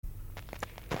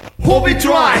Hope it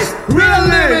tries,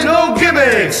 really, no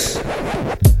gimmicks.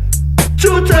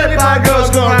 235 girls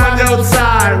gonna run the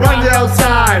outside, run the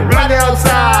outside, run the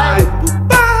outside.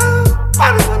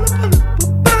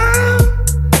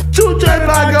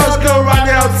 235 girls gonna run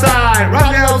the outside,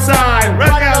 run the outside,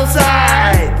 run the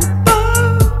outside.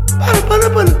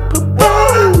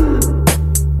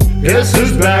 Guess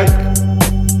who's back?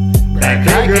 Back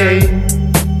again.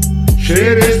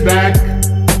 Shit is back.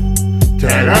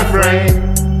 Tell a friend.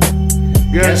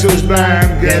 Guess who's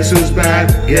back? Guess who's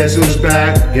back? Guess who's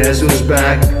back? Guess who's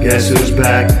back? Guess who's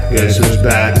back? Guess who's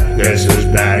back? Guess who's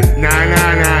back? Na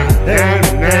na na na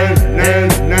na na na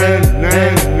na na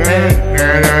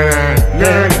na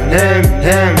na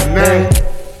na.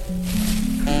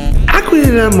 I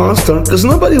created a monster cause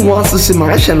nobody wants to see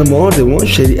my ass anymore. They want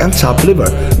shady and top liver.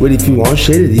 Well, if you want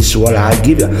shady, this is what I'll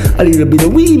give you. A little bit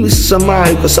of weed, Mr.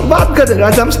 Samari, cause some vodka that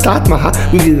I jump start my heart.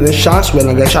 We get a chance when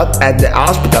I get shot at the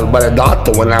hospital by the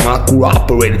doctor when I'm not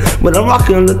cooperating. When I'm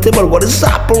rocking on the table, what is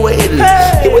operating?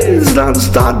 He waited this long to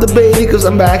start the baby cause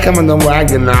I'm back, I'm on the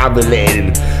wagon, I'll be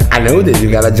late. I know that you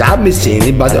got a job, Miss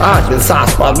Cheney, but the art and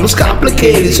sauce problem's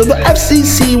complicated. So the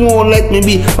FCC won't let me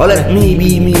be, or let me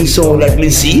be me, so let me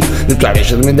see. The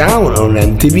tradition me down on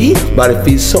MTV, but it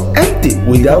feels so empty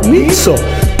without me. So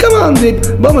come on,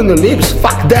 dip, bum on the lips,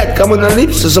 fuck that, come on the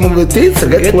lips. So some of the teeth, I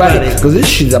get ready, cause this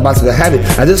shit's about to get heavy.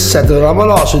 I just settled on my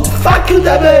lawsuit, fuck you,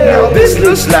 devil. Now this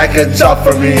looks like a job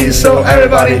for me, so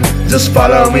everybody just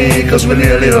follow me, cause we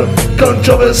need a little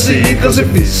controversy, cause it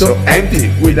feels so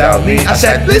empty without me. I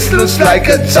said this looks like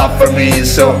a job for me,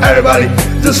 so everybody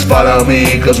just follow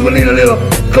me, cause we need a little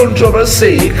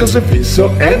controversy, cause it feels so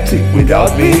empty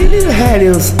without me. Little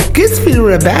Helios, kids feel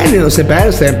rebellious,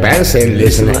 embarrassed and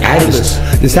listen to adults.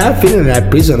 They start feeling like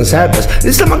prison service.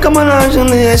 This time I come on and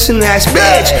ass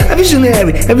bitch. A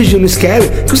visionary, a vision is scary,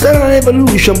 cause they're an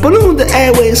evolution, balloon the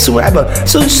airways forever.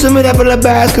 So just sum it up in the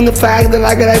bask and the fact that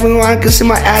I got everyone can see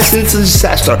my ass, it's a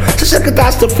disaster. Such a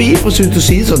catastrophe for you to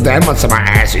see, so damn what's my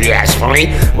ass, you ask for me.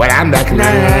 Well, I'm back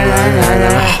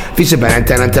now. Fish a band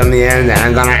until the end, and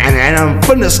I'm gonna and I'm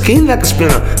from the skin like a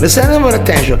spinner. The center of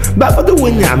attention, but for the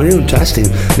win, I'm interesting.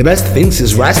 The best things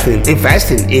is resting,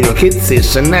 investing in your kids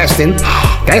is nesting.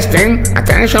 Testing,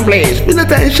 attention please. With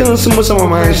attention, some of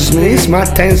my means my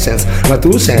 10 cents, my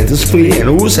 2 cents is free, and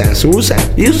who cents? You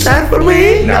sent for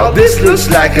me? Now this looks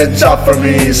like a job for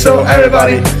me, so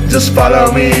everybody just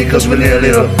follow me, cause we need a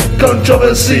little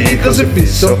controversy, cause it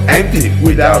feels so empty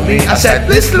without me. I said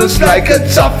this looks like a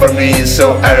job for me,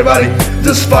 so everybody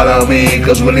just follow me,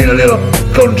 cause we need a little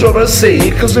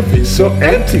controversy, cause it feels so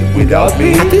empty without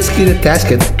me. At this kid a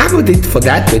tasket, I would it for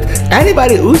that bit.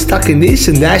 Anybody who's stuck in this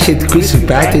and that shit, Chrissy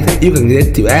Patrick, you can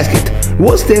get to ask it.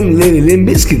 What's them little limb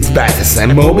biscuits batters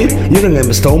and Moby? You can get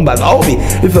a stone by Obi.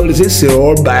 If all this is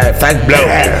or by a fat blow.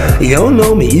 You don't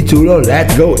know me, you too low,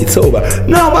 let go, it's over.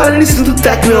 Nobody listen to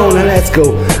techno, now let's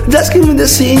go. Just give me the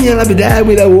scene and I'll be there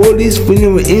with all these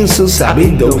feeling with insults I've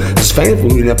been though. It's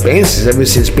painful in the pains ever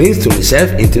since pains to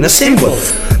myself into a symbol.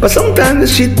 But sometimes the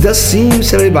shit just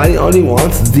seems everybody only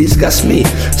wants to disgust me.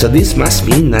 So this must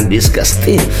mean not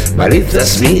disgusting. But if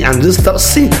that's me, I'm just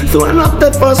tossing. So I'm not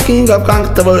the first king of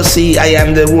controversy. I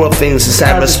am the world famous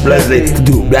Cyrus Presley to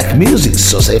do black music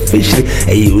so selfishly.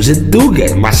 I use it to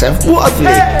get myself worthy.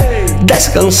 That's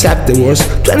the concept the worst.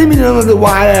 20 million of the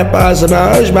wild apples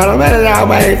emerge, but no matter how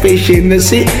many fish in the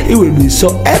sea, it will be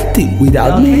so empty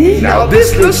without me. Now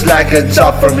this looks like a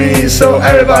job for me, so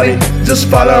everybody just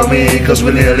follow me, cause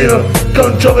we need a little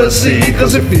controversy,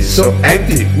 cause it feels so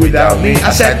empty without me.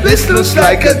 I said this looks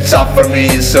like a job for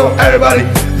me, so everybody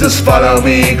just follow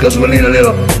me, cause we need a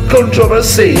little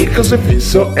controversy, cause it feels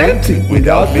so empty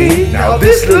without me. Now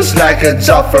this looks like a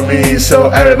job for me, so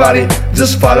everybody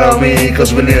just follow me,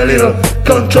 cause we need a little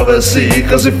controversy,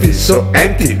 cause it feels so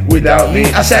empty without me.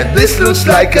 I said this looks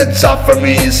like a job for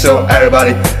me, so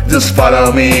everybody just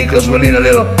follow me, cause we need a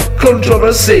little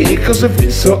controversy, cause it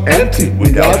feels so empty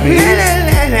without me. La la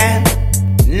la la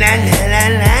la la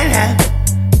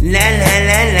la la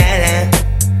la la la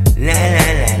la la.